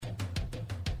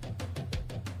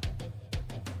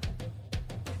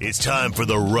It's time for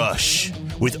The Rush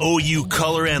with OU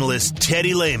color analyst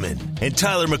Teddy Lehman and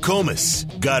Tyler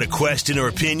McComas. Got a question or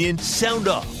opinion? Sound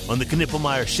off on the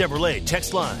Knippelmeyer Chevrolet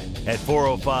text line at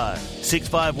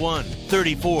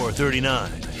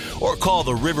 405-651-3439 or call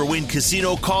the Riverwind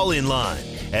Casino call-in line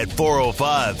at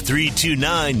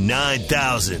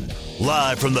 405-329-9000.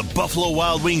 Live from the Buffalo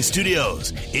Wild Wings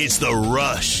studios, it's The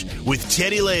Rush with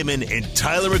Teddy Lehman and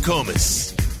Tyler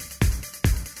McComas.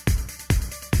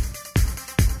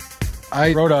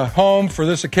 I wrote a home for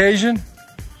this occasion.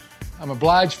 I'm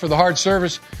obliged for the hard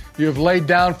service you have laid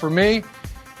down for me.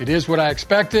 It is what I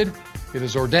expected. It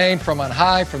is ordained from on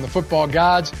high, from the football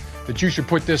gods, that you should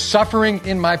put this suffering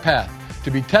in my path.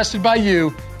 To be tested by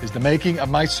you is the making of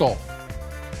my soul.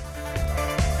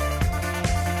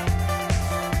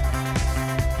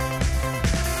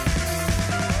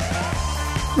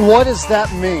 What does that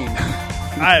mean?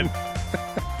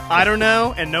 I don't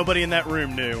know, and nobody in that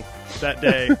room knew that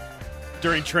day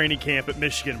during training camp at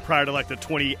Michigan prior to like the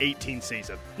 2018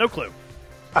 season. No clue.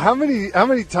 How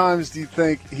many times do you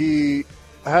think he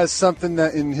has something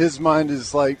that in his mind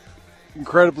is like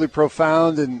incredibly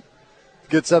profound and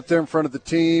gets up there in front of the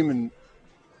team and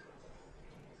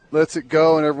lets it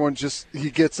go, and everyone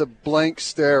he gets a blank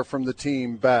stare from the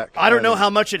team back? I don't know how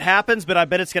much it happens, but I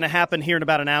bet it's going to happen here in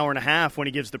about an hour and a half when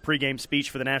he gives the pregame speech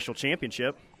for the national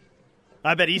championship.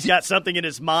 I bet he's got something in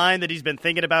his mind that he's been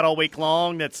thinking about all week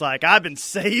long that's like, I've been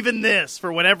saving this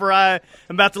for whenever I am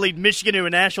about to lead Michigan to a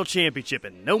national championship,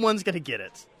 and no one's going to get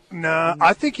it. Nah,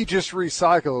 I think he just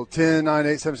recycled 10, 9,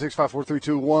 8, 7, 6, 5, 4, 3,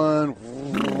 2, 1.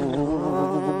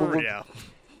 Yeah.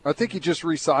 I think he just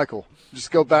recycle. Just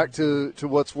go back to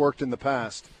what's worked in the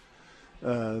past.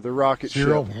 The rocket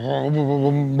ship.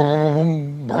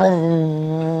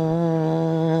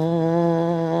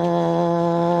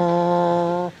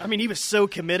 I mean, he was so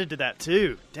committed to that,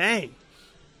 too. Dang.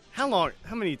 How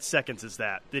many seconds is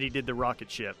that he did the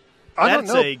rocket ship? I don't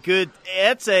know.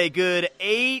 That's a good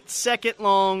 8-second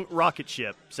long rocket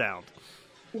ship sound.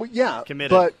 Well, yeah,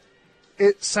 committed. But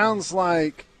it sounds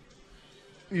like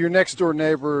your next door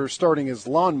neighbor starting his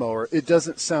lawnmower. It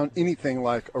doesn't sound anything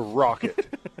like a rocket.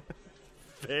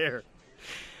 Fair.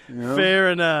 Yeah.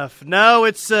 Fair enough. No,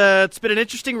 it's been an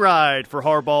interesting ride for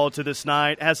Harbaugh to this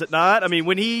night, has it not? I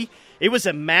mean, it was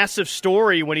a massive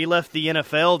story when he left the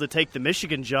NFL to take the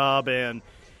Michigan job, and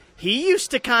he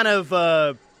used to kind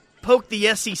of poke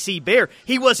the SEC bear.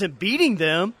 He wasn't beating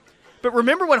them, but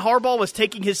remember when Harbaugh was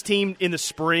taking his team in the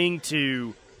spring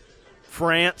to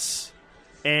France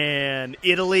and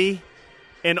Italy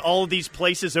and all of these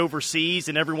places overseas,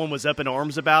 and everyone was up in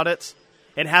arms about it?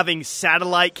 And having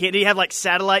satellite camp. Did he have like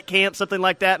satellite camp, something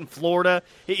like that in Florida?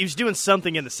 He was doing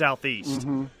something in the Southeast.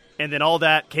 Mm-hmm. And then all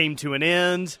that came to an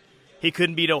end. He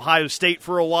couldn't beat Ohio State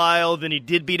for a while. Then he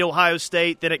did beat Ohio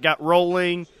State. Then it got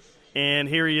rolling. And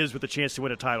here he is with a chance to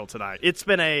win a title tonight. It's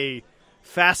been a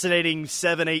fascinating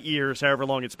 7-8 years, however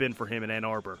long it's been for him in Ann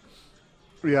Arbor.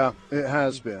 Yeah, it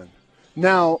has been.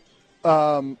 Now,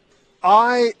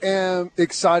 I am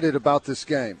excited about this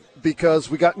game because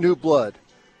we got new blood.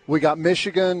 We got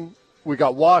Michigan. We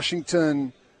got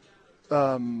Washington.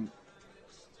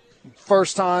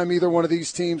 First time either one of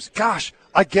these teams. Gosh,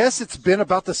 I guess it's been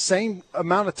about the same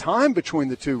amount of time between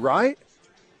the two, right?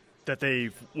 That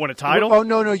they've won a title? Oh,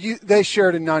 no. They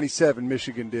shared in 97.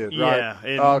 Michigan did, right?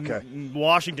 Yeah. Okay.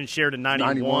 Washington shared in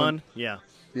 91. Yeah.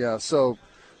 Yeah, so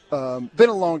been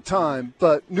a long time,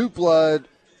 but new blood.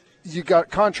 You got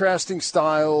contrasting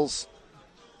styles.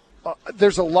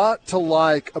 There's a lot to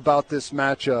like about this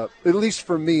matchup, at least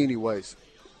for me anyways.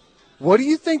 What do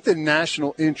you think the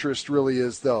national interest really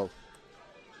is, though?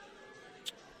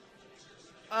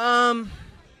 I'll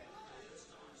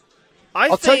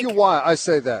tell you why I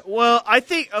say that. Well, I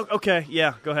think – okay,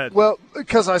 yeah, go ahead. Well,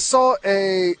 because I saw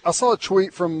a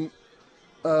tweet from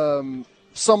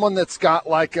someone that's got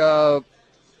like a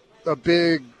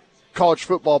big college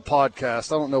football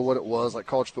podcast. I don't know what it was, like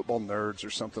College Football Nerds or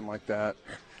something like that.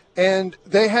 And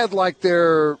they had like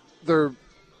their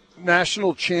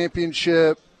national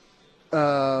championship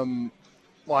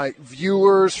like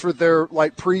viewers for their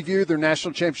like preview, their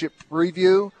national championship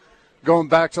preview, going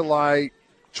back to like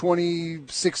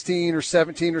 2016 or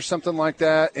 17 or something like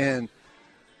that. And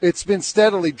it's been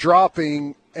steadily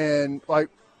dropping. And like,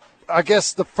 I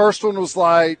guess the first one was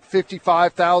like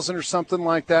 55,000 or something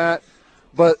like that,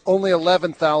 but only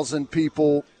 11,000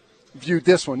 people viewed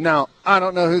this one. Now, I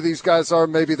don't know who these guys are.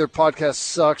 Maybe their podcast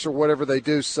sucks or whatever they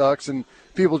do sucks and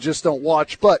people just don't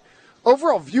watch. But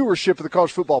overall viewership of the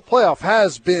college football playoff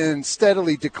has been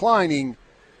steadily declining.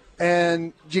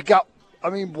 And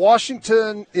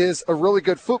Washington is a really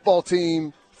good football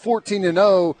team,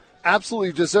 14-0,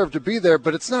 absolutely deserve to be there,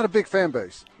 but it's not a big fan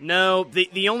base. No,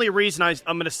 the only reason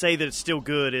I'm going to say that it's still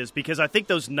good is because I think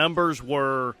those numbers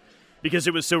were because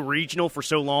it was so regional for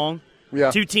so long.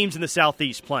 Yeah. 2 teams in the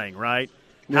Southeast playing, right?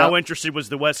 Yeah. How interested was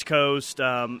the West Coast?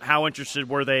 How interested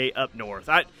were they up north?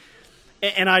 I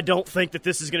don't think that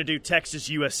this is going to do Texas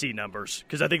USC numbers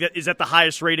because I think that is that the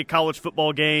highest rated college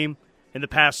football game in the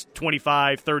past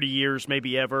 25, 30 years,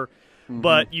 maybe ever. Mm-hmm.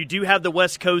 But you do have the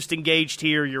West Coast engaged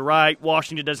here. You're right.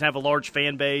 Washington doesn't have a large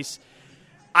fan base.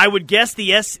 I would guess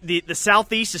the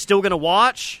Southeast is still going to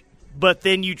watch, but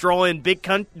then you draw in Big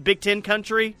Ten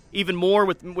country even more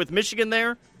with Michigan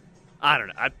there. I don't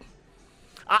know.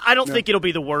 I don't think it'll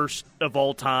be the worst of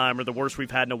all time or the worst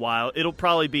we've had in a while. It'll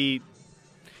probably be,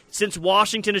 since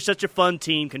Washington is such a fun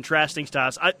team, contrasting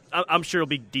styles, I'm sure it'll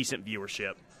be decent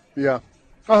viewership. Yeah,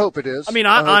 I hope it is. I mean,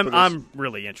 I'm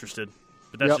really interested,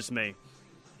 but that's just me.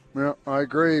 Yeah, I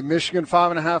agree. Michigan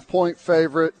 5.5-point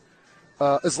favorite.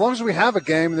 As long as we have a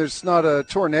game, there's not a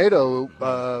tornado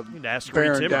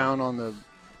bearing down on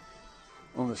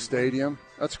the stadium.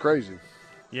 That's crazy.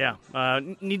 Yeah,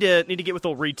 need to get with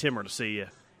old Reed Timmer to see if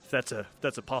that's a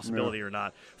possibility or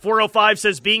not. 405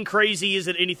 says being crazy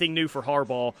isn't anything new for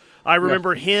Harbaugh. I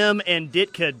remember him and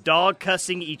Ditka dog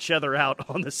cussing each other out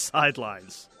on the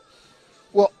sidelines.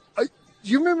 Well, do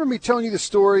you remember me telling you the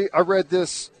story? I read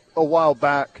this a while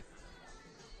back.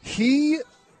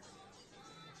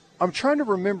 I'm trying to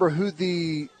remember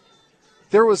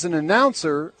there was an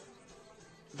announcer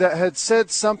that had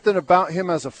said something about him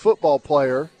as a football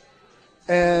player.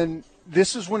 And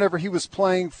this is whenever he was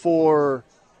playing for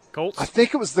Colts. I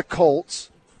think it was the Colts,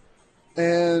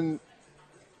 and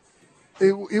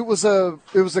it was a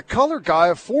color guy,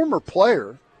 a former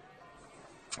player.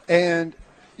 And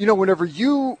whenever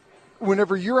you're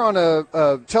on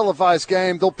a televised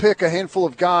game, they'll pick a handful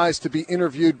of guys to be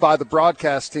interviewed by the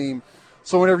broadcast team.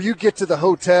 So whenever you get to the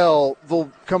hotel,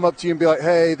 they'll come up to you and be like,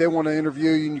 "Hey, they want to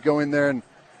interview you," and you go in there and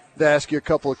they ask you a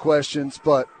couple of questions,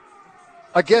 but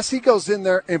I guess he goes in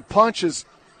there and punches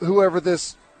whoever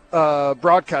this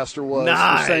broadcaster was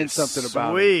for saying something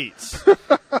about him. Sweet.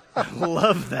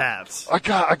 Love that. I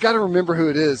got to remember who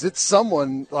it is. It's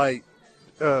someone like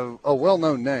a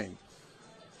well-known name.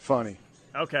 Funny.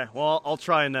 Okay. Well, I'll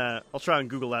try and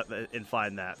Google that and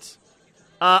find that.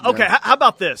 Okay. How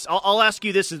about this? I'll ask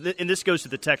you this, and this goes to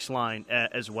the text line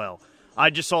as well. I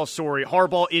just saw a story.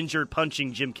 Harbaugh injured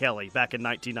punching Jim Kelly back in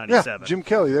 1997. Yeah, Jim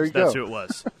Kelly. There you go. That's who it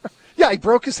was. Yeah, he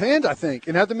broke his hand, I think,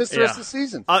 and had to miss the rest of the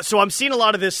season. So I'm seeing a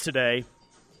lot of this today.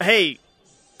 Hey,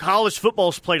 college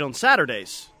football's played on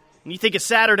Saturdays. When you think of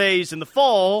Saturdays in the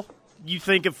fall, you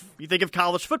think of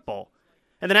college football.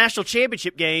 And the national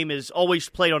championship game is always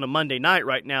played on a Monday night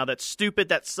right now. That's stupid.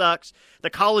 That sucks. The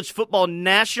college football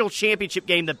national championship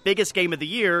game, the biggest game of the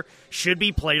year, should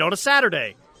be played on a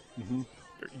Saturday. Mm-hmm.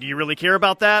 Do you really care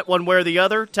about that one way or the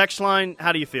other? Text line,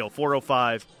 how do you feel?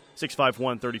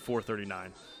 405-651-3439.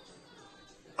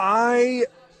 I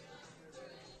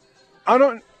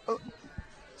don't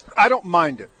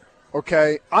mind it.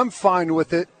 Okay, I'm fine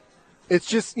with it. It's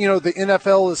just the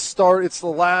NFL is it's the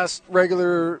last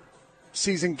regular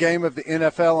season game of the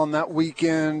NFL on that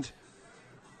weekend.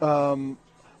 I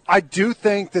do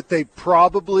think that they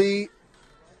probably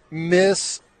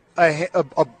miss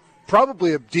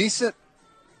probably a decent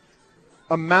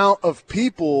amount of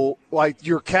people, like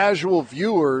your casual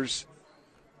viewers,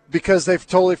 because they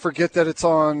totally forget that it's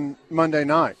on Monday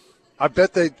night. I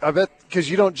bet because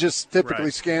you don't just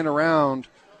typically scan around,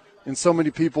 and so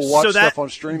many people watch stuff on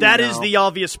streaming. That is the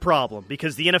obvious problem,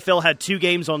 because the NFL had 2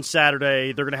 games on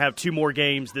Saturday. They're going to have 2 more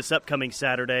games this upcoming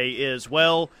Saturday as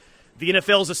well. The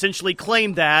NFL's essentially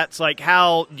claimed that. It's like,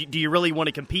 how do you really want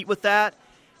to compete with that?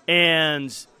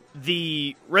 And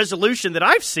the resolution that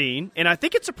I've seen, and I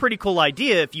think it's a pretty cool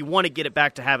idea if you want to get it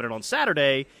back to having it on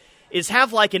Saturday, is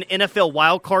have like an NFL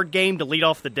wildcard game to lead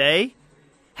off the day,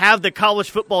 have the college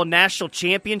football national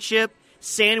championship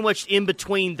sandwiched in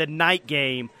between the night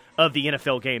game of the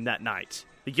NFL game that night.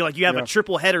 You have a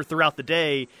triple header throughout the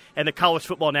day and the college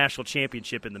football national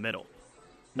championship in the middle.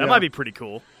 That might be pretty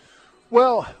cool.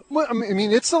 Well, I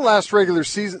mean, it's the last regular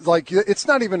season. Like, it's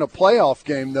not even a playoff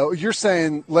game, though. You're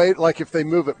saying late, like if they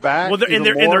move it back. Well,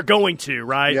 they're going to,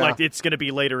 right? Yeah. Like, it's going to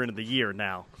be later into the year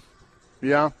now.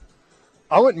 Yeah,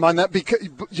 I wouldn't mind that, because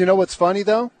you know what's funny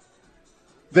though?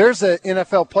 There's an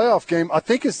NFL playoff game. I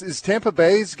think is Tampa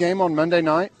Bay's game on Monday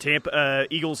night. Tampa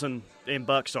Eagles and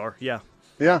Bucks are, yeah.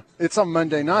 Yeah, it's on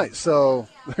Monday night, so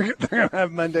they're going to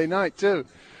have Monday night too.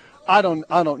 I don't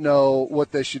know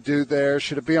what they should do there.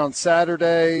 Should it be on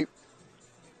Saturday?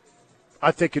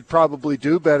 I think it'd probably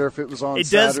do better if it was on Saturday.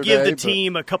 It does give the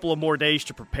team a couple of more days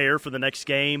to prepare for the next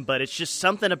game, but it's just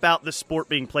something about the sport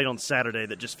being played on Saturday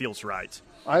that just feels right.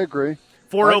 I agree.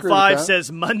 405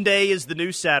 says Monday is the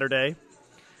new Saturday.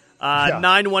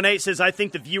 918 says, I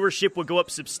think the viewership would go up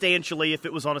substantially if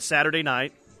it was on a Saturday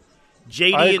night.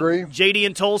 I agree. JD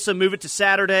in Tulsa, move it to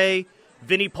Saturday.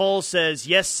 Vinny Paul says,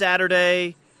 yes,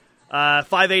 Saturday.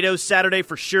 580 Saturday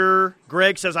for sure.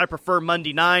 Greg says, I prefer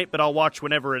Monday night, but I'll watch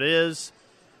whenever it is.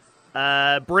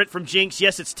 Brent from Jinx,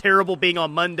 yes, it's terrible being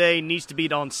on Monday. Needs to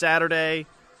be on Saturday.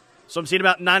 So I'm seeing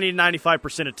about 90 to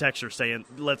 95% of texters saying,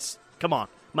 come on,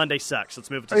 Monday sucks. Let's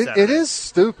move it to Saturday. It is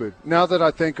stupid now that I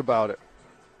think about it.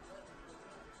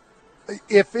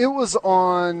 If it was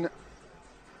on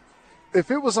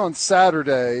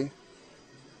Saturday,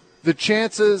 the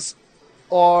chances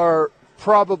are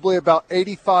probably about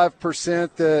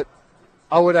 85% that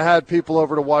I would have had people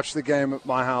over to watch the game at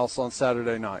my house on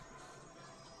Saturday night.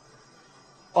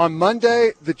 On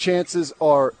Monday, the chances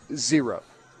are 0.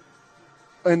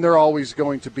 And they're always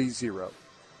going to be 0.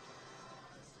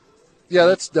 Yeah,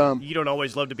 that's dumb. You don't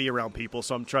always love to be around people,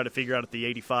 so I'm trying to figure out if the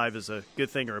 85 is a good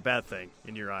thing or a bad thing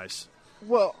in your eyes.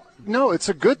 Well, no, it's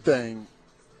a good thing.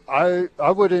 I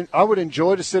would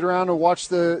enjoy to sit around and watch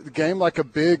the game like a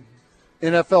big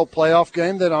NFL playoff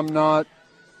game that I'm not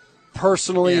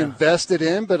personally invested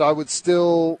in, but I would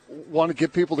still want to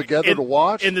get people together to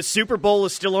watch. And the Super Bowl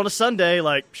is still on a Sunday.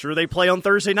 Like, sure, they play on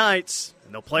Thursday nights,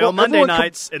 and they'll play on Monday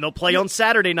nights, and they'll play on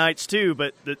Saturday nights too,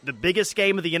 but the biggest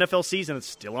game of the NFL season is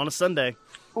still on a Sunday.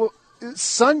 Well,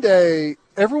 Sunday,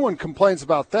 everyone complains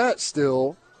about that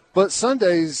still, but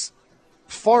Sunday's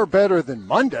far better than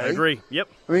Monday. I agree. Yep.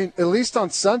 I mean, at least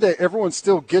on Sunday, everyone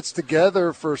still gets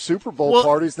together for Super Bowl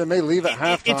parties. They may leave at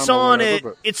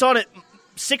halftime. It's on at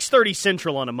 6:30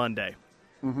 Central on a Monday.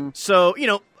 Mm-hmm. So,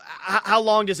 how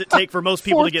long does it take for most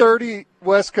people to get 4:30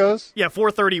 West Coast? Yeah,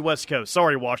 4:30 West Coast.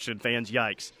 Sorry, Washington fans.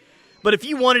 Yikes. But if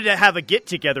you wanted to have a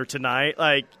get-together tonight,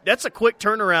 that's a quick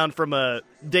turnaround from a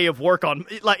day of work on.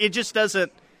 It just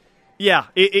doesn't. Yeah,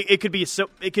 it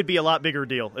could be a lot bigger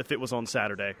deal if it was on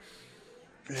Saturday.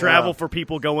 Travel for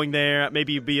people going there.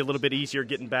 Maybe it'd be a little bit easier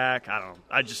getting back. I don't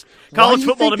know. College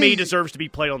football to me deserves to be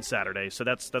played on Saturday, so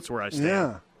that's where I stand.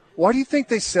 Yeah. Why do you think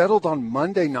they settled on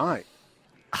Monday night?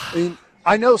 I mean,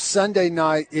 I know Sunday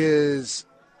night is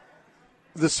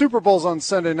the Super Bowl's on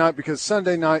Sunday night because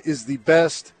Sunday night is the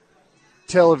best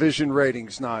television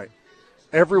ratings night.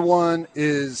 Everyone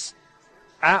is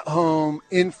at home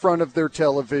in front of their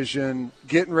television,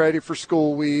 getting ready for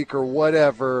school week or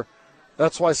whatever.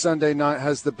 That's why Sunday night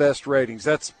has the best ratings.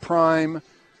 That's prime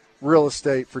real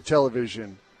estate for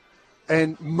television.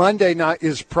 And Monday night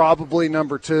is probably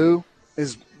number 2,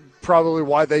 is probably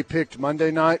why they picked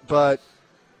Monday night. But,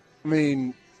 I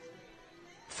mean,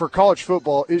 for college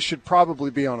football, it should probably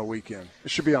be on a weekend.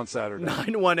 It should be on Saturday.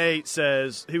 918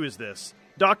 says, who is this?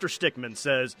 Dr. Stickman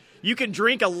says, you can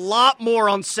drink a lot more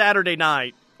on Saturday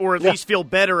night, or at least feel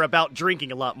better about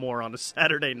drinking a lot more on a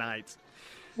Saturday night.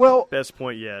 Well, best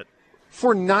point yet.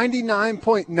 For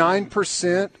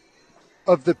 99.9%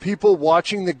 of the people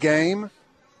watching the game,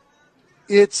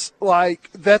 it's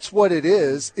like that's what it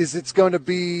is it's going to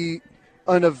be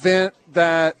an event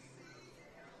that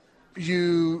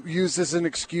you use as an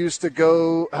excuse to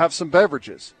go have some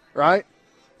beverages, right?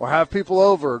 Or have people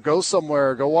over, go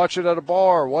somewhere, go watch it at a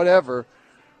bar, whatever.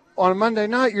 On a Monday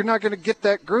night, you're not going to get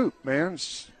that group, man.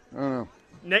 I don't know.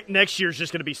 Next year's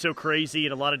just going to be so crazy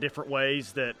in a lot of different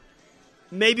ways that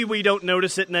maybe we don't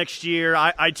notice it next year.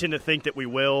 I tend to think that we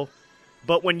will.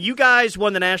 But when you guys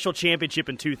won the national championship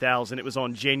in 2000, it was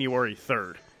on January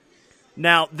 3rd.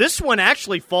 Now, this one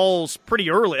actually falls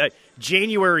pretty early,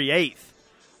 January 8th.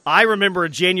 I remember a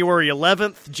January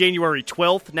 11th, January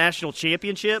 12th national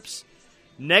championships.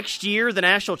 Next year, the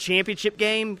national championship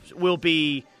game will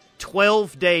be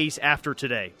 12 days after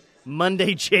today.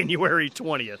 Monday, January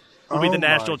 20th will be the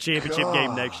national championship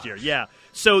game next year. Yeah.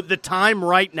 So the time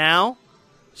right now,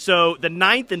 so the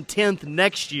 9th and 10th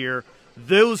next year,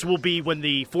 those will be when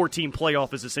the 14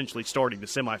 playoff is essentially starting, the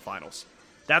semifinals.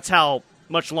 That's how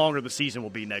much longer the season will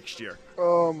be next year.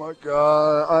 Oh, my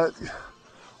God.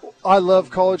 I love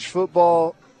college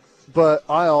football, but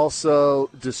I also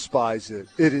despise it.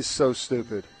 It is so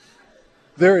stupid.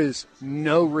 There is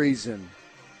no reason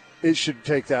it should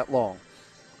take that long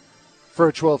for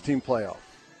a 12-team playoff.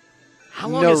 How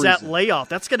long is that layoff?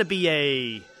 That's going to be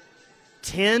a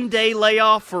 10-day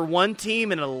layoff for one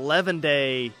team and an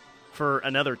 11-day for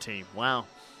another team. Wow.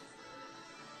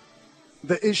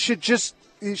 You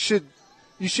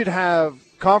should have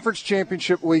conference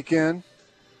championship weekend,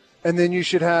 and then you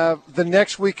should have the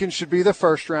next weekend should be the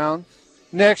first round.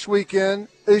 Next weekend,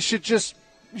 It should just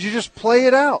play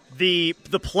it out. The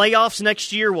playoffs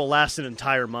next year will last an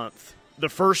entire month. The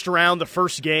first round, the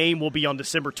first game will be on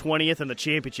December 20th, and the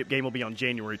championship game will be on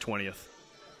January 20th.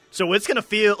 So it's going to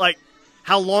feel like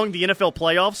how long the NFL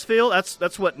playoffs feel.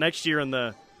 That's what next year in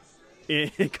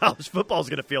college football is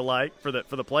going to feel like for the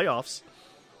playoffs.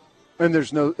 And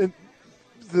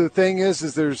the thing is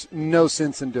there's no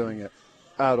sense in doing it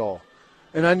at all.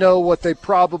 And I know what they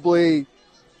probably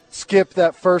skip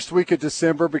that first week of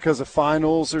December because of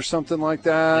finals or something like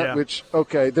that, yeah. Which,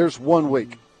 okay, there's 1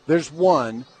 week. There's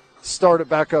one. Start it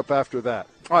back up after that.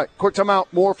 All right, quick timeout.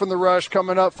 More from The Rush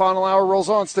coming up. Final hour rolls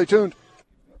on. Stay tuned.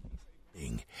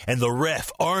 And the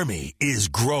Ref Army is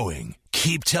growing.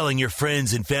 Keep telling your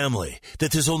friends and family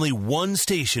that there's only one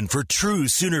station for true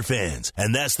Sooner fans,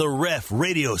 and that's the Ref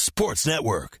Radio Sports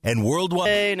Network and worldwide.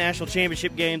 Hey, national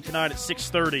championship game tonight at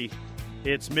 6:30.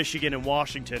 It's Michigan and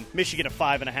Washington. Michigan a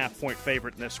 5.5-point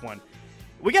favorite in this one.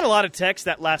 We got a lot of texts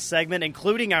that last segment,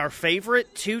 including our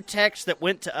favorite 2 texts that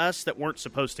went to us that weren't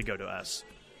supposed to go to us.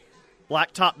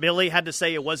 Blacktop Billy had to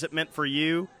say it wasn't meant for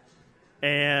you.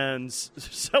 And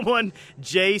someone,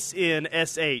 Jace in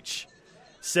SH,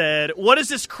 said, "What is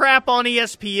this crap on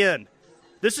ESPN?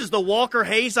 This is the Walker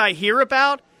Hayes I hear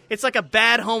about? It's like a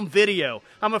bad home video.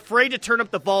 I'm afraid to turn up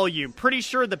the volume. Pretty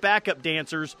sure the backup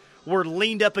dancers were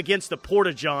leaned up against the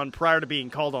porta-john prior to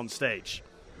being called on stage."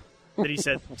 Then he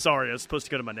said, "Sorry, I was supposed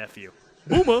to go to my nephew."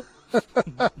 Booma.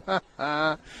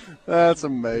 That's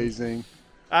amazing.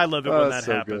 I love it when that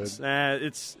so happens.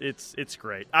 It's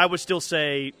great. I would still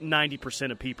say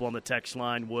 90% of people on the text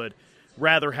line would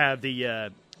rather have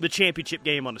the championship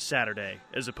game on a Saturday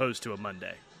as opposed to a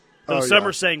Monday. Though some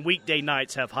are saying weekday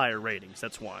nights have higher ratings.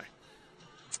 That's why.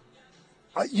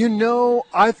 I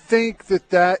think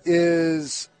that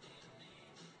is.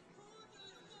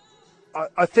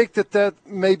 I think that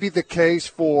may be the case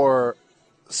for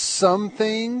some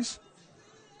things,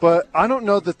 but I don't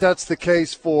know that that's the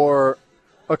case for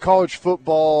a college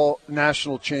football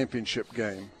national championship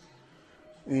game.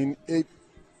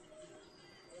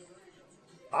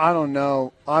 I don't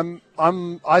know.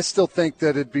 I still think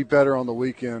that it'd be better on the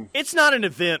weekend. It's not an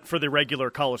event for the regular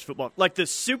college football, like the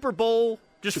Super Bowl.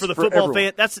 Just for the football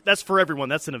fan, that's for everyone.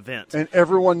 That's an event, and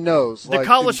everyone knows. The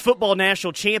college football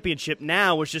national championship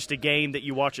now is just a game that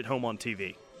you watch at home on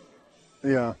TV.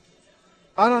 Yeah,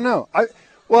 I don't know.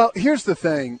 Well, here's the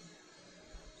thing: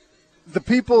 the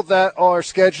people that are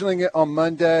scheduling it on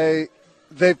Monday,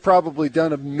 they've probably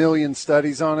done 1 million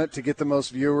studies on it to get the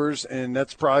most viewers, and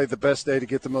that's probably the best day to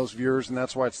get the most viewers, and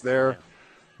that's why it's there. Yeah.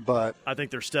 But I think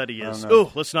their study is,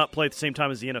 let's not play at the same time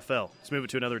as the NFL. Let's move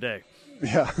it to another day.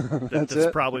 Yeah,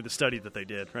 that's probably the study that they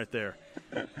did right there.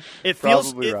 It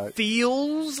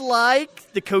feels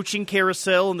like the coaching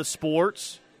carousel in the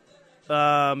sports.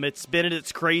 It's been at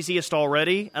its craziest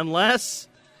already, unless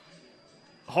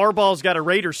Harbaugh's got a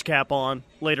Raiders cap on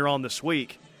later on this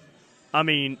week. I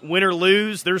mean, win or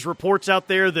lose, there's reports out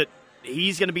there that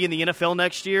he's going to be in the NFL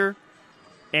next year.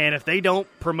 And if they don't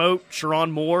promote Sherrone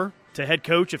Moore to head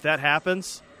coach, if that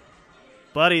happens,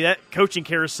 buddy, that coaching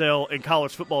carousel in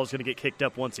college football is going to get kicked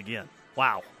up once again.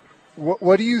 Wow.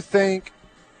 What do you think?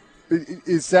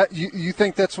 Is that you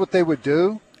think that's what they would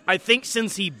do? I think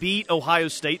since he beat Ohio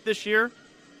State this year,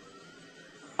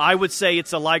 I would say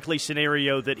it's a likely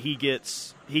scenario that he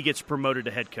gets promoted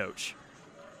to head coach.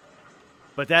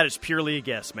 But that is purely a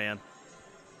guess, man.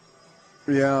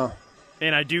 Yeah.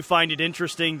 And I do find it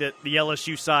interesting that the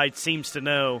LSU side seems to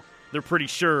know, they're pretty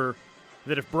sure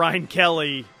that if Brian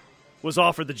Kelly was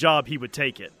offered the job, he would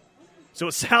take it. So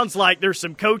it sounds like there's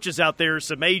some coaches out there,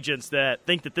 some agents that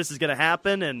think that this is going to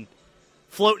happen and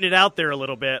floating it out there a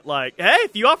little bit like, hey,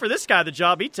 if you offer this guy the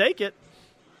job, he'd take it.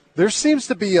 There seems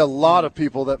to be a lot of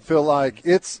people that feel like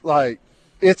it's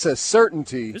a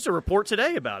certainty. There's a report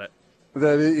today about it.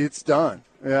 That it's done.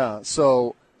 Yeah.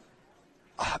 So,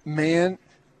 man,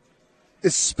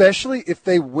 especially if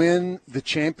they win the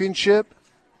championship,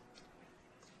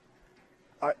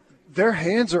 their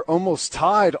hands are almost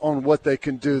tied on what they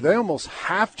can do. They almost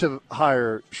have to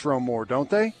hire Sherrone Moore, don't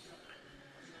they?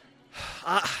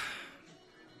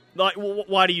 Like,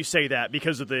 why do you say that?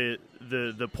 Because of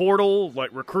the portal, like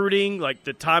recruiting, like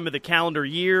the time of the calendar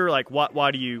year. Like,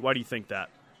 why do you think that?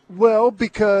 Well,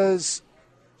 because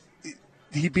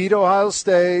he beat Ohio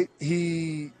State.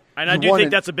 And I do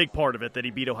think that's a big part of it, that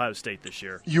he beat Ohio State this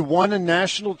year. You won a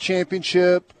national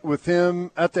championship with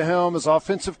him at the helm as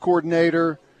offensive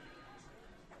coordinator.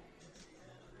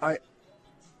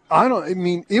 I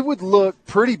mean, it would look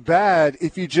pretty bad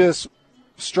if you just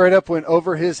straight up went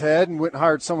over his head and went and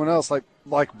hired someone else like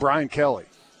Brian Kelly.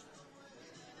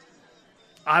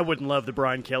 I wouldn't love the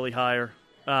Brian Kelly hire.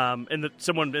 and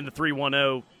someone in the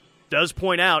 310 does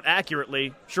point out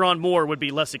accurately, Sherrone Moore would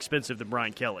be less expensive than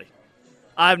Brian Kelly.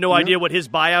 I have no idea what his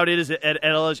buyout is at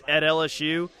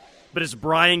LSU, but is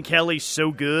Brian Kelly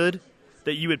so good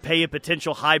that you would pay a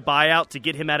potential high buyout to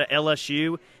get him out of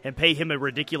LSU and pay him a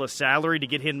ridiculous salary to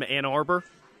get him to Ann Arbor?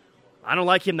 I don't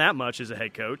like him that much as a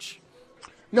head coach.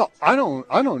 No, I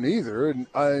don't either. And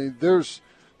there's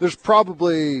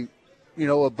probably,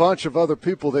 a bunch of other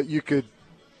people that you could,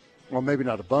 well, maybe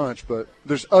not a bunch, but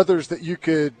there's others that you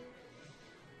could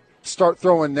start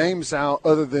throwing names out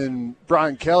other than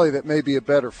Brian Kelly that may be a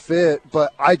better fit.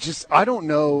 But I don't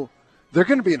know. They're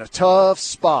going to be in a tough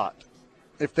spot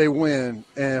if they win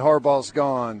and Harbaugh's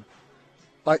gone.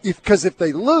 Because if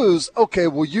they lose, okay,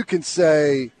 well, you can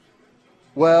say,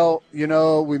 well,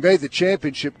 we made the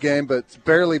championship game, but it's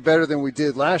barely better than we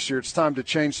did last year. It's time to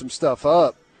change some stuff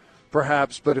up,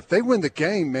 perhaps. But if they win the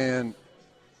game, man,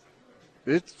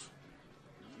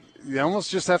 you almost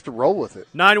just have to roll with it.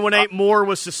 918 Moore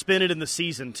was suspended in the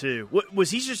season, too. Was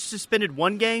he just suspended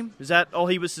one game? Is that all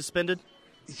he was suspended?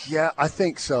 Yeah, I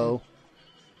think so.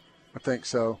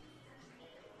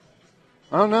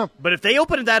 I don't know. But if they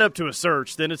open that up to a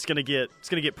search, then it's gonna get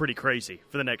pretty crazy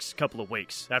for the next couple of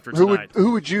weeks after tonight.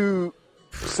 Who would you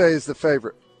say is the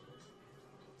favorite?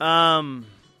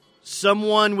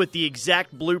 Someone with the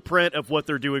exact blueprint of what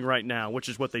they're doing right now, which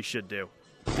is what they should do.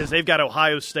 Because they've got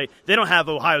Ohio State. They don't have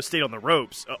Ohio State on the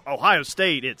ropes. Ohio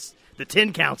State, it's the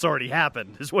 10 count's already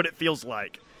happened, is what it feels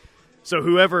like. So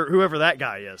whoever that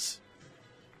guy is.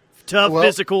 Tough,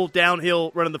 physical,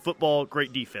 downhill, running the football,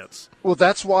 great defense. Well,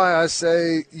 that's why I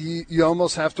say you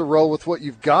almost have to roll with what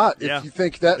you've got. Yeah. If you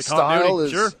think that style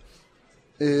is sure.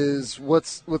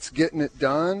 what's getting it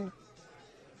done.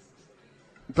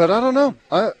 But I don't know.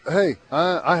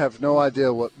 I have no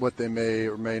idea what they may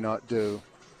or may not do.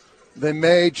 They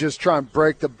may just try and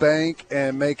break the bank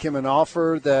and make him an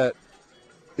offer that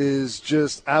is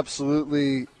just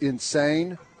absolutely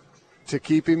insane to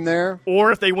keep him there.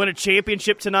 Or if they win a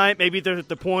championship tonight, maybe they're at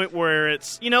the point where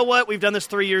it's, you know what, we've done this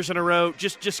 3 years in a row.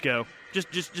 Just go.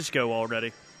 Just go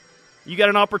already. You got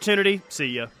an opportunity, see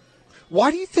ya.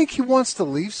 Why do you think he wants to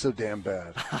leave so damn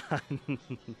bad?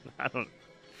 I don't.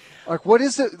 Like, what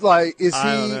is it like? I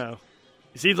don't know.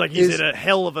 It seems like he's in a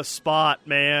hell of a spot,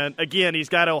 man. Again, he's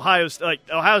got Ohio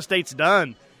State's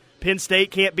done. Penn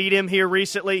State can't beat him here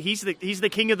recently. He's the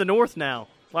king of the North now.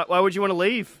 Why would you want to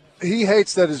leave? He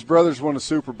hates that his brothers won a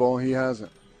Super Bowl and he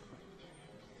hasn't.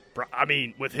 I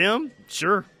mean, with him,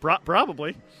 sure,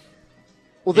 probably.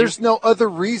 Well, there's no other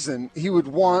reason he would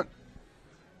want.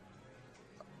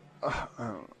 I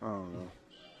don't know.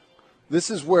 This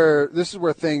is where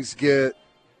things get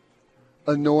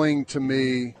annoying to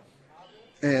me,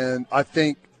 and I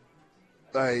think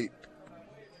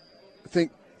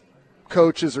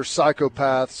coaches are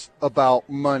psychopaths about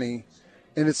money,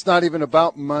 and it's not even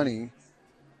about money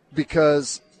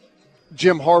because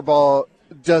Jim Harbaugh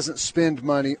doesn't spend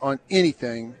money on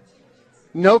anything.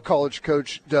 No college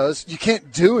coach does. You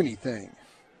can't do anything.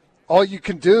 All you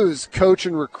can do is coach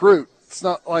and recruit. It's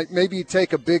not like maybe you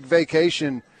take a big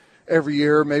vacation every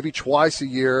year, maybe twice a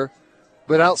year,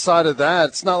 but outside of that,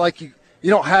 it's not like you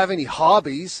don't have any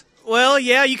hobbies. Well,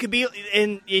 yeah, you could be,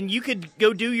 and you could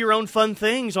go do your own fun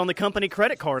things on the company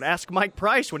credit card. Ask Mike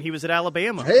Price when he was at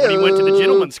Alabama, when he went to the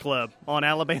Gentlemen's Club on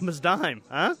Alabama's dime,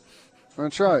 huh?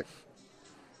 That's right.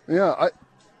 Yeah,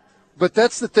 but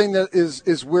that's the thing that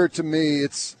is weird to me.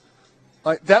 It's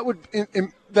like that would.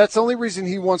 That's the only reason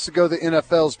he wants to go to the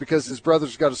NFL is because his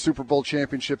brother's got a Super Bowl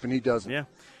championship and he doesn't. Yeah,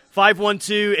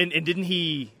 5-1-2, and didn't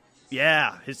he?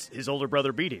 Yeah, his older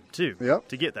brother beat him too. Yep.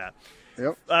 To get that.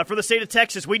 Yep. For the state of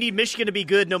Texas, we need Michigan to be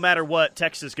good no matter what.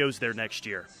 Texas goes there next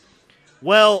year.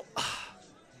 Well,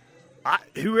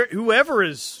 whoever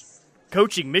is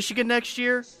coaching Michigan next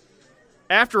year,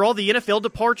 after all the NFL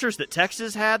departures that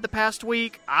Texas had the past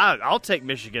week, I'll take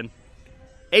Michigan.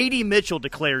 A.D. Mitchell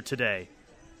declared today.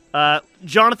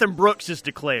 Jonathan Brooks is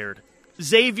declared.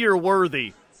 Xavier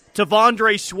Worthy,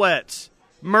 Tavondre Sweat,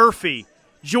 Murphy,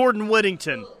 Jordan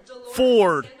Whittington,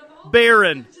 Ford,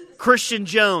 Barron, Christian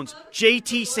Jones,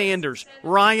 J.T. Sanders,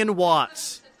 Ryan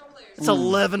Watts. That's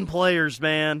 11 players,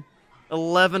 man.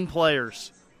 11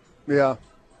 players. Yeah.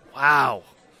 Wow.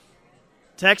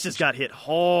 Texas got hit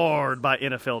hard by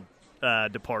NFL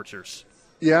departures.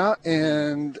 Yeah,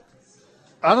 and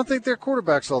I don't think their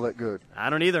quarterback's all that good. I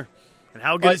don't either. And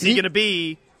how good is he going to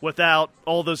be without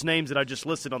all those names that I just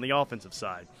listed on the offensive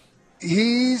side?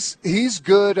 He's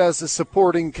good as a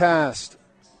supporting cast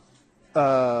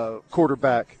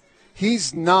quarterback.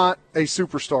 He's not a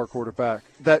superstar quarterback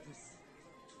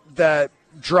that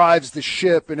drives the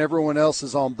ship and everyone else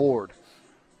is on board,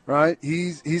 right?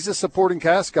 He's a supporting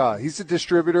cast guy. He's a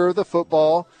distributor of the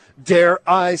football. Dare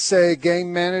I say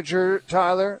game manager,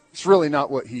 Tyler? It's really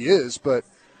not what he is, but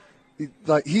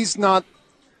he's not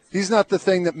the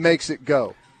thing that makes it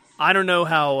go. I don't know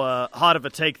how hot of a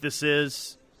take this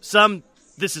is.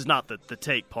 This is not the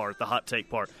take part, the hot take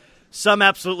part. Some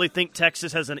absolutely think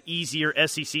Texas has an easier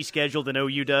SEC schedule than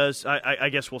OU does. I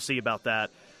guess we'll see about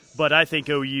that. But I think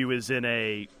OU is in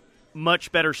a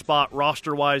much better spot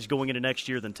roster-wise going into next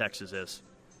year than Texas is.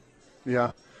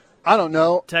 Yeah. I don't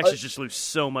know. Texas just lose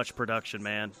so much production,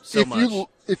 man. So much.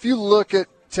 If you look at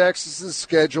Texas's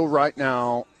schedule right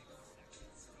now,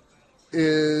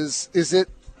 is it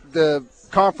the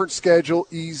conference schedule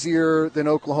easier than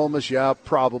Oklahoma's? Yeah,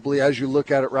 probably, as you look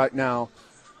at it right now.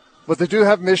 But they do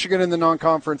have Michigan in the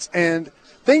non-conference, and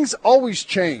things always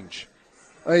change.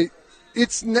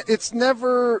 It's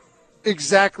never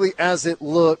exactly as it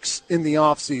looks in the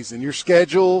offseason. Your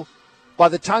schedule, by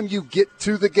the time you get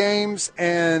to the games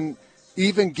and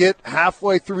even get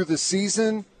halfway through the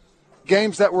season,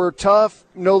 games that were tough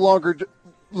no longer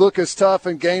look as tough,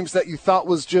 and games that you thought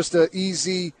was just a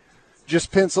easy,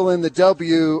 just pencil in the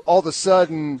W, all of a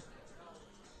sudden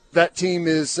that team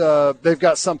is they've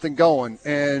got something going,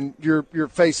 and you're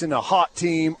facing a hot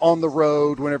team on the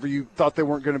road whenever you thought they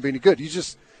weren't going to be any good.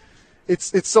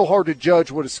 It's so hard to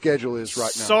judge what a schedule is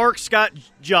right now. Sark's got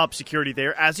job security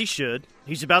there, as he should.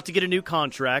 He's about to get a new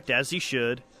contract, as he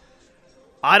should.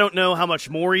 I don't know how much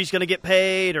more he's going to get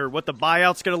paid or what the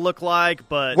buyout's going to look like,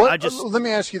 but let me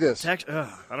ask you this. I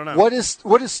don't know. What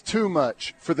is too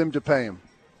much for them to pay him?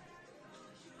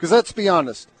 Because let's be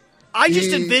honest. I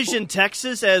just envision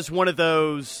Texas as one of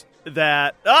those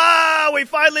that, we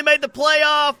finally made the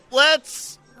playoff.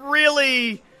 Let's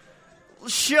really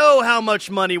show how much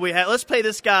money we have. Let's pay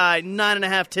this guy $9.5,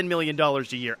 $10 million a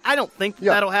year. I don't think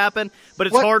that'll happen, but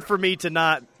it's hard for me to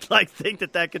not think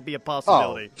that could be a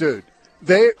possibility. Oh, dude,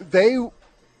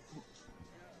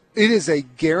 it is a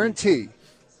guarantee.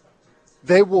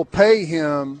 They will pay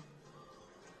him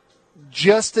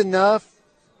just enough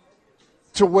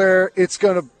to where it's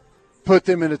going to put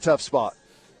them in a tough spot,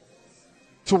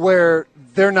 to where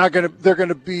they're going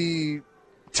to be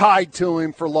tied to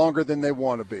him for longer than they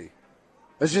want to be.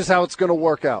 That's just how it's going to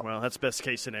work out. Well, that's best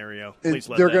case scenario. Please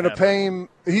let they're that going to happen. pay him.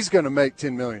 He's going to make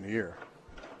 $10 million a year.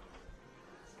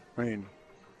 I mean,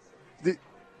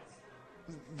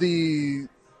 the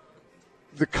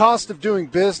cost of doing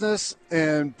business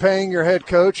and paying your head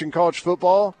coach in college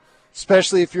football,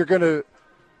 especially if you're going to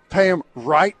pay him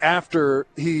right after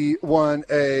he won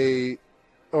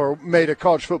or made a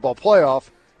college football playoff,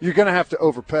 you're going to have to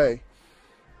overpay.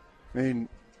 I mean,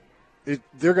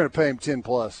 they're going to pay him 10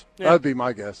 plus. Yeah. That would be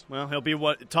my guess. Well, he'll be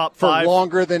top 5 for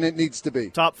longer than it needs to be.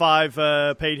 Top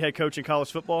 5 paid head coach in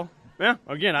college football. Yeah,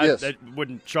 again, yes. That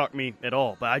wouldn't shock me at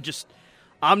all. But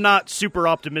I'm not super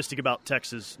optimistic about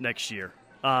Texas next year.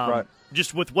 Right.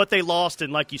 Just with what they lost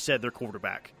and, like you said, their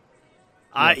quarterback.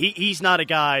 Yeah. He's not a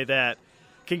guy that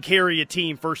can carry a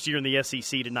team first year in the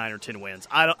SEC to 9 or 10 wins.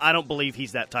 I don't believe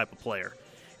he's that type of player.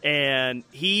 And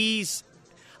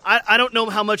I don't know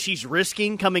how much he's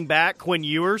risking coming back, Quinn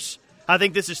Ewers. I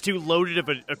think this is too loaded of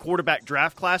a quarterback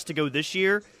draft class to go this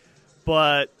year.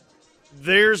 But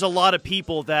there's a lot of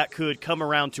people that could come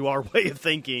around to our way of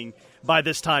thinking by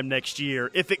this time next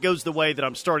year if it goes the way that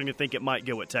I'm starting to think it might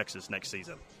go at Texas next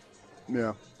season.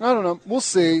 Yeah. I don't know. We'll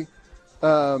see.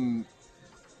 And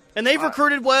they've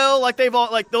recruited well.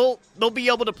 They'll be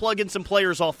able to plug in some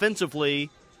players offensively,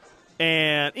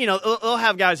 and they'll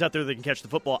have guys out there that can catch the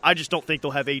football. I just don't think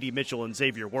they'll have A.D. Mitchell and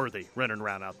Xavier Worthy running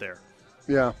around out there.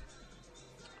 Yeah.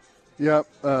 Yeah.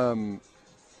 I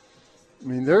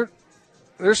mean, their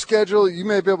schedule, you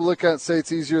may be able to look at and say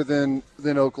it's easier than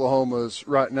Oklahoma's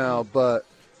right now, but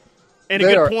and a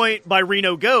good point by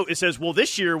Reno Goat. It says, well,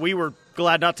 this year we were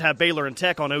glad not to have Baylor and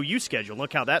Tech on OU schedule.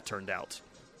 Look how that turned out.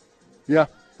 Yeah.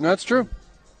 That's true.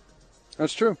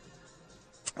 That's true.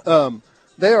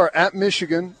 They are at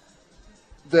Michigan.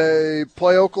 They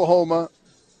play Oklahoma.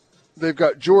 They've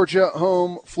got Georgia at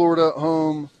home, Florida at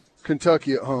home,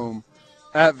 Kentucky at home,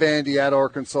 at Vandy, at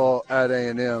Arkansas, at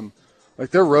A&M.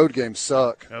 Their road games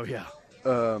suck. Oh, yeah.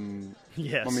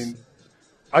 Yes. I mean,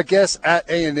 I guess at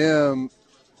A&M,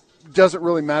 doesn't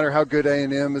really matter how good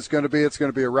A&M is going to be. It's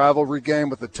going to be a rivalry game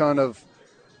with a ton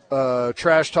of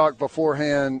trash talk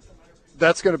beforehand.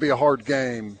 That's going to be a hard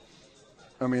game.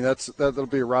 I mean, that'll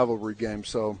be a rivalry game.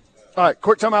 So, all right,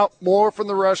 quick timeout. More from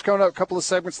The Rush coming up. A couple of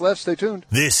segments left. Stay tuned.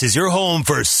 This is your home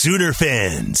for Sooner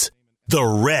fans. The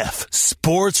Ref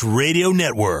Sports Radio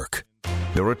Network.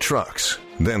 There are trucks.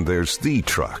 Then there's the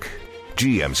truck.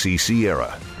 GMC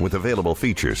Sierra, with available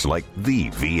features like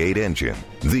the V8 engine,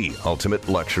 the ultimate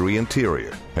luxury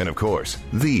interior, and of course,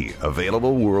 the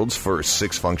available world's first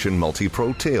 6-function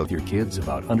multi-pro tail. Your kids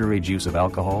about underage use of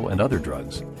alcohol and other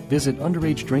drugs. Visit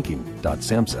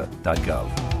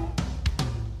underagedrinking.samhsa.gov.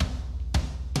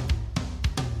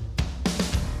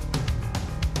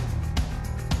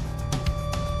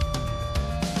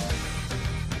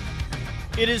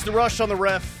 It is the Rush on the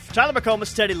Ref. Tyler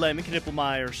McComas, Teddy Lehman,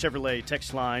 Knippelmeyer, Chevrolet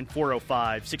text line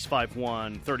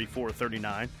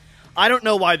 405-651-3439. I don't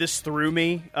know why this threw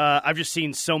me. I've just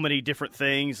seen so many different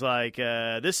things like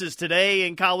this is today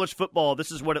in college football.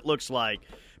 This is what it looks like.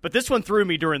 But this one threw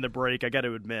me during the break, I got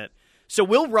to admit. So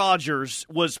Will Rogers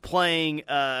was playing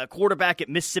quarterback at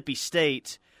Mississippi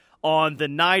State on the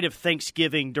night of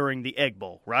Thanksgiving during the Egg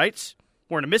Bowl, right?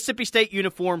 Wearing a Mississippi State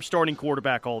uniform, starting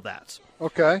quarterback, all that.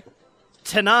 Okay.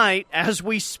 Tonight, as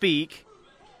we speak,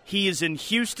 he is in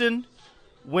Houston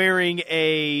wearing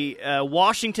a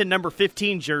Washington number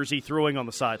 15 jersey, throwing on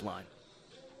the sideline.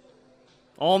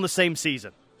 All in the same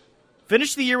season.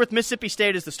 Finished the year with Mississippi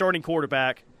State as the starting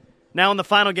quarterback. Now in the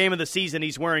final game of the season,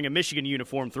 he's wearing a Michigan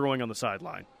uniform, throwing on the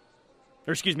sideline.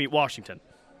 Or excuse me, Washington.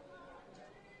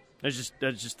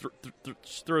 That just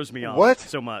throws me off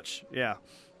so much. Yeah.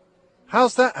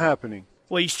 How's that happening?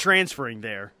 Well, he's transferring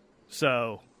there,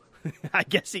 so I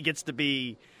guess he gets to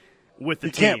be with the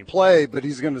team. He can't play, but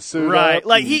he's going to suit up. Right.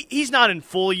 Like, he's not in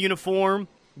full uniform,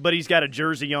 but he's got a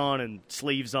jersey on and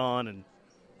sleeves on and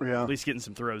at least getting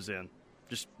some throws in.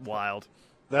 Just wild.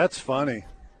 That's funny.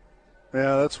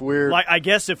 Yeah, that's weird. Like, I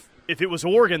guess if it was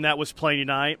Oregon that was playing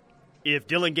tonight, if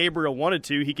Dillon Gabriel wanted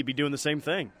to, he could be doing the same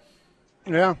thing.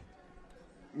 Yeah.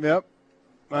 Yep.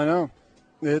 I know.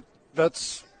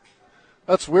 That's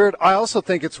weird. I also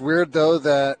think it's weird, though,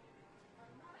 that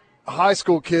high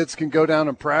school kids can go down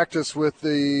and practice with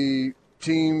the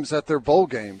teams at their bowl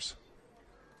games.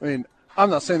 I mean, I'm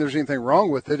not saying there's anything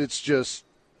wrong with it. It's just,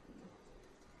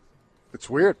 it's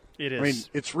weird. It is. I mean,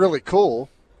 it's really cool.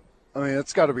 I mean,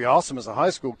 it's got to be awesome as a high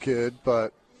school kid,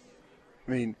 but,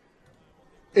 I mean,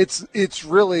 it's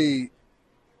really,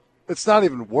 it's not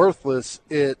even worthless.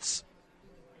 It's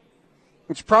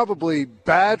probably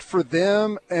bad for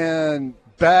them and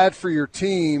bad for your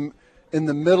team in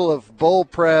the middle of bowl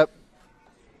prep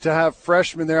to have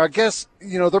freshmen there. I guess,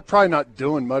 they're probably not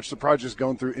doing much. They're probably just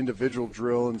going through individual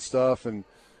drill and stuff and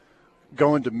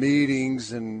going to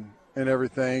meetings and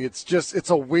everything. It's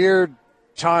a weird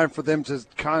time for them to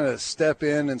kind of step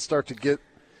in and start to get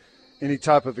any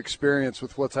type of experience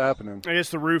with what's happening. I guess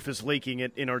the roof is leaking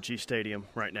at NRG Stadium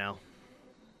right now.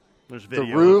 There's video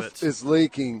the roof of it is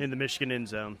leaking. In the Michigan end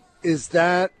zone.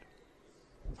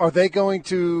 Are they going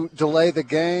to delay the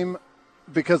game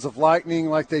because of lightning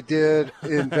like they did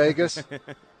in Vegas?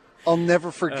 I'll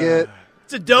never forget.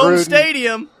 It's a dome Gruden.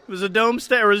 Stadium. It was a dome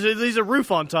stadium, or is a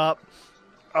roof on top?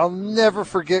 I'll never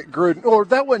forget Gruden. Or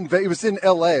that wasn't Vegas. It was in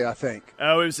L.A., I think.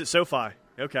 Oh, it was at SoFi.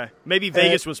 Okay. Maybe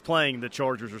Vegas was playing the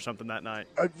Chargers or something that night.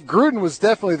 Gruden was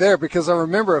definitely there because I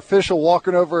remember official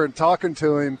walking over and talking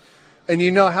to him, and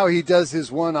you know how he does his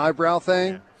one eyebrow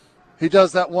thing? Yeah. He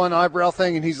does that one eyebrow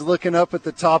thing, and he's looking up at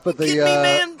the top of the. You kidding me,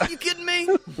 man? You kidding me?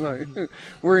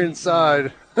 We're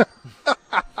inside. That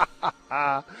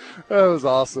was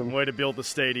awesome. Way to build the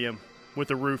stadium with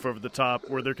a roof over the top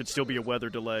where there could still be a weather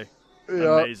delay.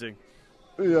 Yep. Amazing.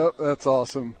 Yep, that's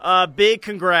awesome. Big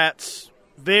congrats.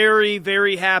 Very,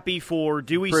 very happy for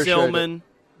Dewey Appreciate Selman. It.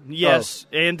 Yes,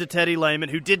 and to Teddy Lehman,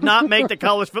 who did not make the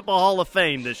College Football Hall of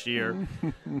Fame this year,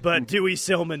 but Dewey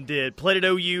Selman did. Played at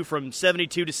OU from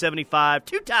 72 to 75,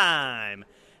 two-time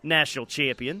national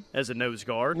champion as a nose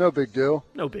guard. No big deal.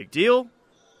 No big deal.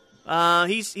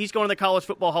 He's going to the College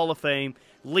Football Hall of Fame.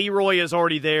 Leroy is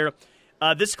already there.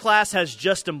 This class has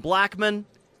Justin Blackman,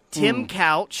 Tim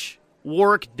Couch,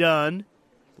 Warwick Dunn,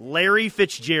 Larry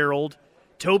Fitzgerald,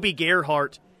 Toby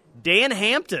Gerhart, Dan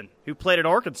Hampton, who played at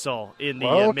Arkansas in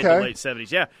the mid to late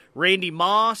 70s. Yeah, Randy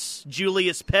Moss,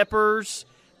 Julius Peppers,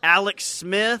 Alex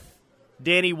Smith,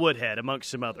 Danny Woodhead,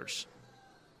 amongst some others.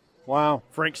 Wow.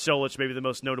 Frank Solich, maybe the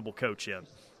most notable coach in.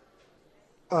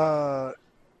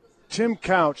 Tim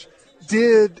Couch.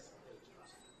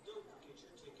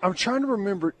 I'm trying to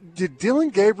remember, did Dillon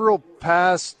Gabriel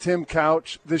pass Tim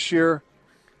Couch this year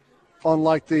on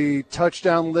like the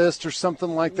touchdown list or something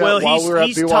like that while we were at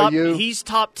BYU? He's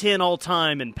top 10 all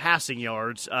time in passing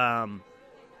yards.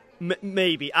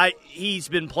 Maybe. He's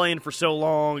been playing for so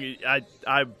long.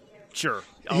 I'm sure.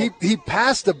 He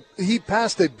passed a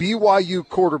BYU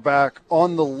quarterback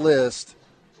on the list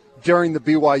during the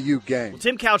BYU game. Well,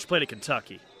 Tim Couch played at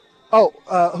Kentucky. Oh,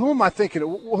 who am I thinking?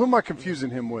 Who am I confusing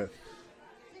him with?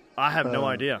 I have no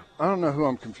idea. I don't know who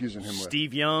I'm confusing him with.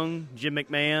 Steve Young, Jim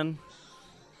McMahon.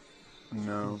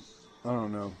 No, I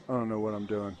don't know. I don't know what I'm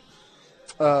doing.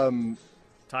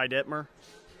 Ty Detmer.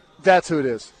 That's who it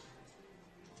is.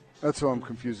 That's who I'm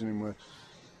confusing him with.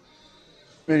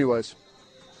 Anyways,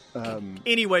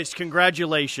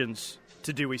 congratulations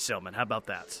to Dewey Selman. How about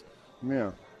that?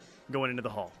 Yeah. Going into the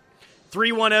Hall.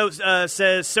 310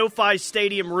 says SoFi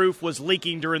Stadium roof was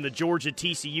leaking during the Georgia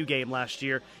TCU game last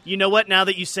year. You know what? Now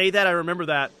that you say that, I remember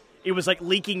that. It was like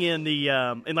leaking in the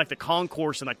the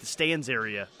concourse and like the stands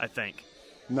area, I think.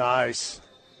 Nice.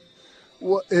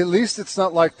 Well, at least it's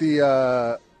not like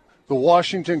the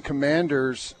Washington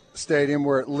Commanders stadium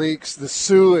where it leaks the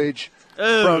sewage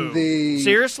from the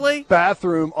seriously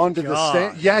bathroom onto the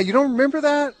stand. Yeah, you don't remember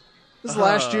that? This was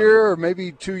last year or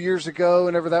maybe 2 years ago,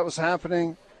 whenever that was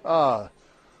happening. It was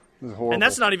horrible. And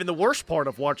that's not even the worst part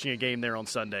of watching a game there on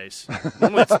Sundays.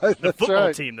 Normally it's the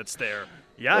football team that's there.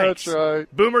 Yikes. That's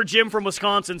right. Boomer Jim from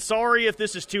Wisconsin, sorry if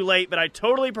this is too late, but I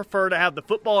totally prefer to have the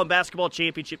football and basketball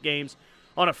championship games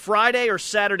on a Friday or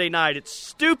Saturday night. It's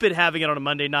stupid having it on a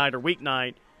Monday night or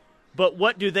weeknight, but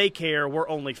what do they care? We're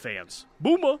only fans.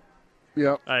 Boomer.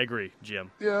 Yeah. I agree,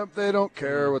 Jim. Yeah, they don't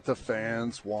care what the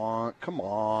fans want. Come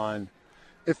on.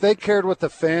 If they cared what the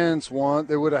fans want,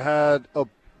 they would have had a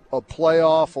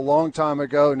playoff a long time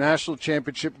ago. National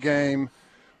championship game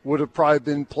would have probably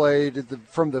been played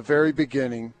from the very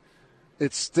beginning.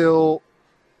 It's still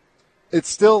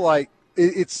like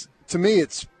it's to me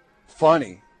it's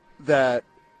funny that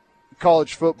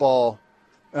college football,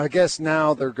 I guess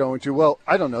now they're going to, well,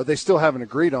 I don't know, they still haven't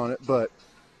agreed on it, but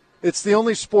it's the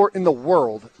only sport in the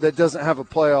world that doesn't have a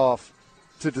playoff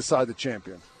to decide the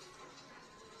champion.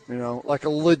 You know, like a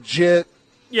legit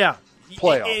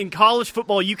playoff. In college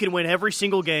football, you can win every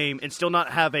single game and still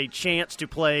not have a chance to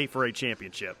play for a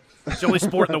championship. It's the only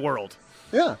sport in the world.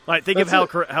 Yeah. Like, think of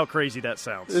how crazy that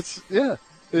sounds.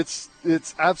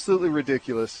 It's absolutely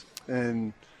ridiculous.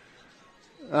 And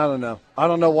I don't know. I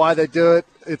don't know why they do it.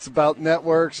 It's about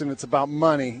networks and it's about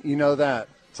money. You know that.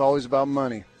 It's always about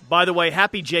money. By the way,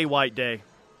 happy Jay White Day.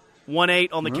 1/8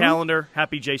 on the calendar.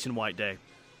 Happy Jason White Day.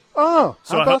 Oh,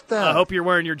 so how about that? I hope you're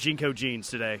wearing your Jinko jeans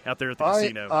today out there at the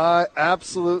casino. I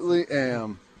absolutely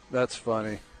am. That's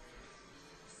funny.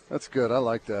 That's good. I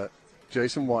like that.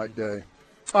 Jason White Day.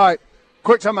 All right,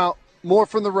 quick timeout. More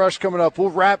from The Rush coming up. We'll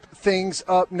wrap things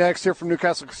up next here from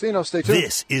Newcastle Casino. Stay tuned.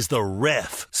 This is the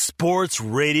Ref Sports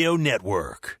Radio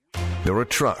Network. There are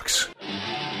trucks.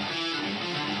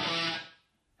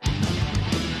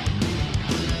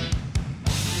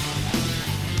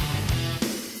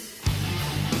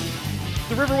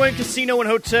 The Riverwind Casino and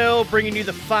Hotel bringing you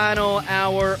the final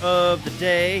hour of the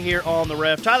day here on the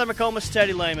Ref. Tyler McComas,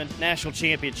 Teddy Lehman, National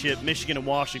Championship, Michigan and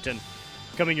Washington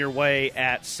coming your way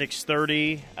at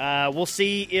 6:30. We'll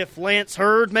see if Lance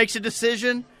Hurd makes a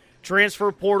decision.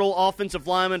 Transfer portal offensive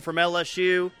lineman from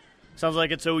LSU. Sounds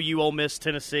like it's OU, Ole Miss,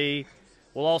 Tennessee.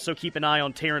 We'll also keep an eye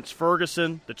on Terrence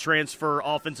Ferguson, the transfer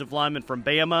offensive lineman from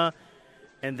Bama.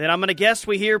 And then I'm going to guess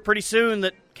we hear pretty soon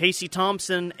that Casey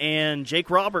Thompson and Jake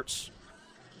Roberts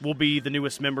will be the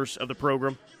newest members of the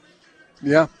program.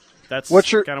 Yeah. That's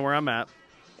kind of where I'm at.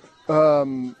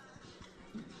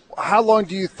 How long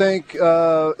do you think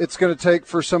it's going to take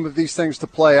for some of these things to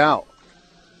play out?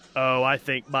 Oh, I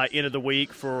think by end of the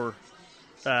week for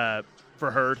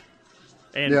Hurd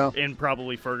and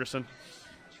probably Ferguson.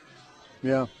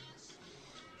 Yeah.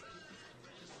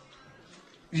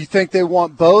 You think they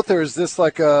want both, or is this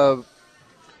like a...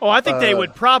 Oh, I think they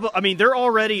would probably – I mean, they're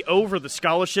already over the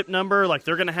scholarship number. Like,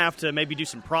 they're going to have to maybe do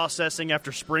some processing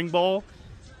after spring ball.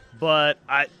 But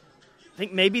I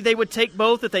think maybe they would take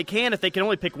both if they can. If they can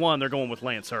only pick one, they're going with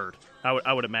Lance Hurd,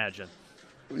 I would imagine.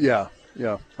 Yeah,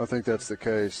 I think that's the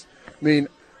case. I mean,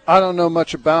 I don't know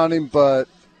much about him, but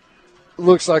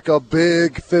looks like a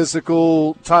big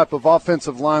physical type of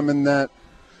offensive lineman that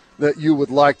you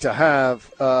would like to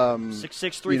have.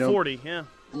 6'6", 340, yeah.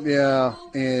 Yeah,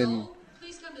 and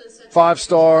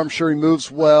 5-star, I'm sure he moves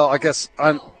well. I guess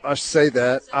I say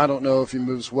that. I don't know if he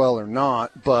moves well or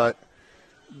not, but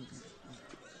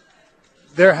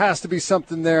there has to be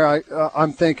something there.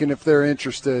 I'm thinking if they're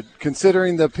interested,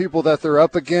 considering the people that they're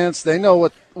up against, they know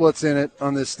what's in it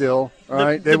on this deal. All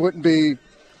right, they wouldn't be.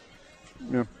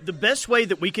 Yeah. The best way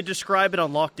that we could describe it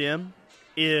on Locked In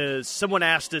is someone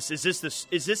asked us, "Is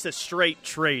this a straight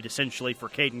trade essentially for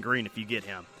Caden Green if you get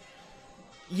him?"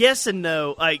 Yes and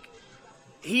no. Like,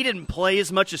 he didn't play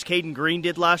as much as Caden Green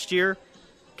did last year.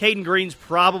 Caden Green's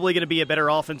probably going to be a better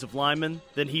offensive lineman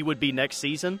than he would be next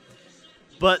season.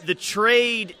 But the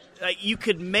trade, you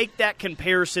could make that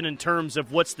comparison in terms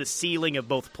of what's the ceiling of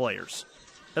both players.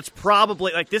 That's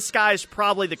probably this guy's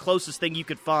probably the closest thing you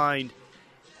could find,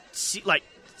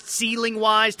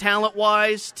 ceiling-wise,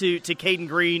 talent-wise, to Caden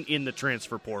Green in the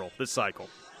transfer portal this cycle.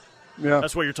 Yeah,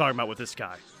 that's what you're talking about with this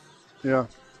guy. Yeah,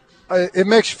 it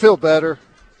makes you feel better.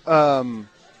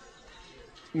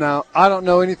 Now, I don't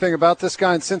know anything about this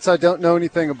guy, and since I don't know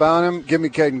anything about him, give me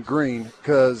Caden Green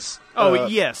because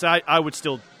yes, I would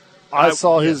still. I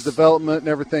saw his development and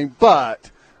everything,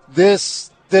 but this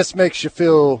makes you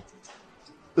feel.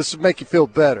 This would make you feel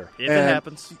better. If it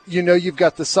happens. You know you've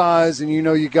got the size, and you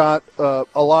know you got a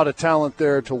lot of talent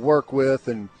there to work with,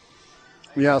 and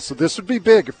so this would be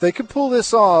big if they could pull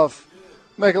this off.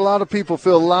 Make a lot of people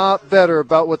feel a lot better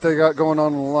about what they got going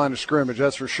on the line of scrimmage.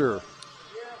 That's for sure.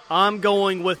 I'm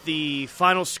going with the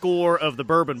final score of the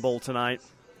Bourbon Bowl tonight.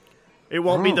 It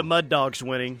won't be the Mud Dogs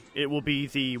winning. It will be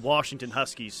the Washington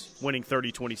Huskies winning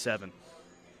 30-27.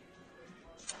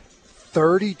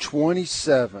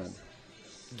 30-27.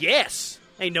 Guess.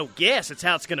 Ain't no guess. It's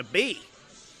how it's going to be.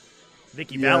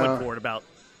 Vicky Valancourt about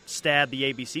stabbed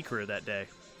the ABC career that day.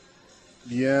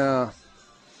 Yeah.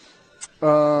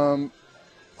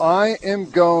 I am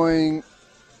going...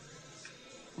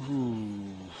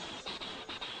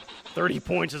 30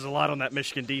 points is a lot on that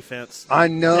Michigan defense. I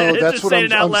know. That's just what saying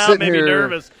it out I'm loud sitting made here. me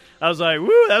nervous. I was like,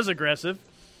 woo, that was aggressive.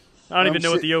 I don't even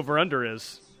know what the over-under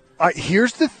is.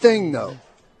 Here's the thing, though.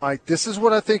 This is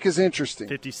what I think is interesting.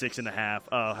 56.5.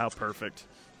 Oh, how perfect.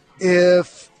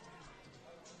 If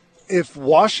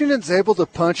Washington's able to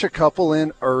punch a couple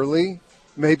in early,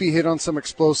 maybe hit on some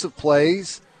explosive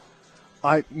plays,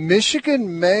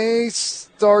 Michigan may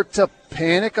start to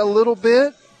panic a little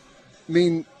bit. I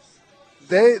mean,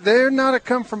 they're not a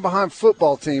come-from-behind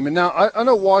football team. And now I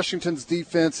know Washington's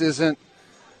defense isn't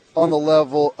on the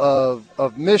level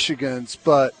of Michigan's,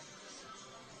 but,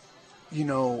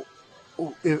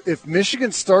 if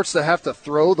Michigan starts to have to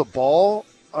throw the ball,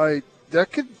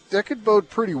 that could bode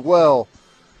pretty well.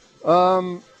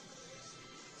 You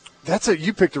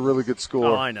picked a really good score.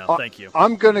 Oh, I know. Thank you.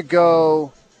 I'm going to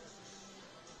go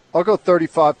 – I'll go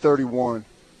 35-31.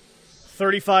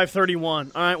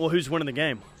 35-31. All right, well, who's winning the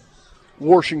game?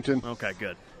 Washington. Okay,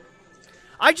 good.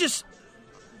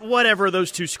 Whatever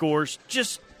those two scores,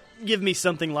 just give me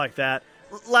something like that.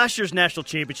 Last year's national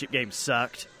championship game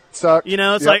sucked. It's like,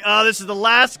 this is the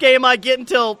last game I get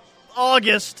until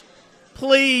August.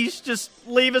 Please just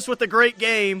leave us with a great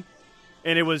game.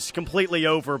 And it was completely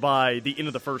over by the end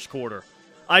of the first quarter.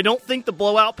 I don't think the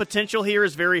blowout potential here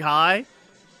is very high,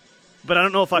 but I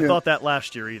don't know if I thought that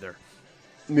last year either.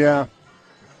 Yeah.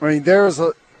 I mean, there was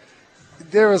a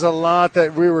lot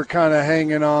that we were kind of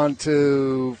hanging on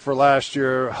to for last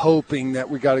year, hoping that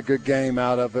we got a good game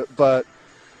out of it. But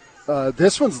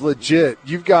this one's legit.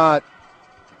 You've got,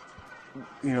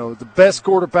 the best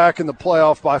quarterback in the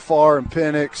playoff by far in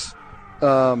Penix,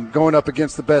 going up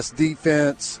against the best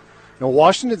defense.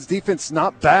 Washington's defense is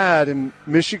not bad, and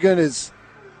Michigan is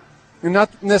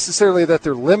not necessarily that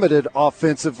they're limited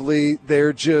offensively. They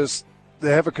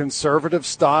have a conservative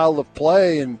style of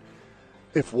play, and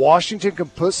if Washington can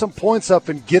put some points up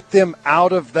and get them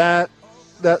out of that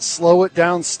slow it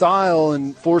down style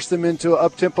and force them into an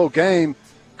up-tempo game,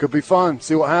 could be fun.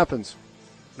 See what happens.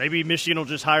 Maybe Michigan will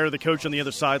just hire the coach on the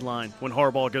other sideline when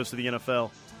Harbaugh goes to the NFL.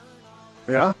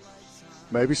 Yeah,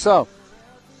 maybe so.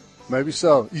 Maybe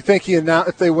so. You think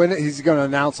if they win it, he's going to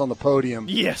announce on the podium?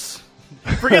 Yes.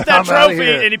 Forget that trophy,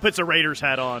 and he puts a Raiders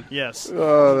hat on. Yes.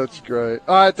 Oh, that's great.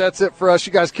 All right, that's it for us.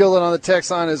 You guys killed it on the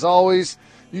text line as always.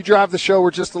 You drive the show.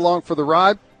 We're just along for the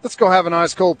ride. Let's go have an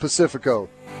ice cold Pacifico.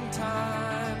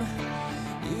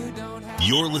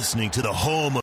 You're listening to the home of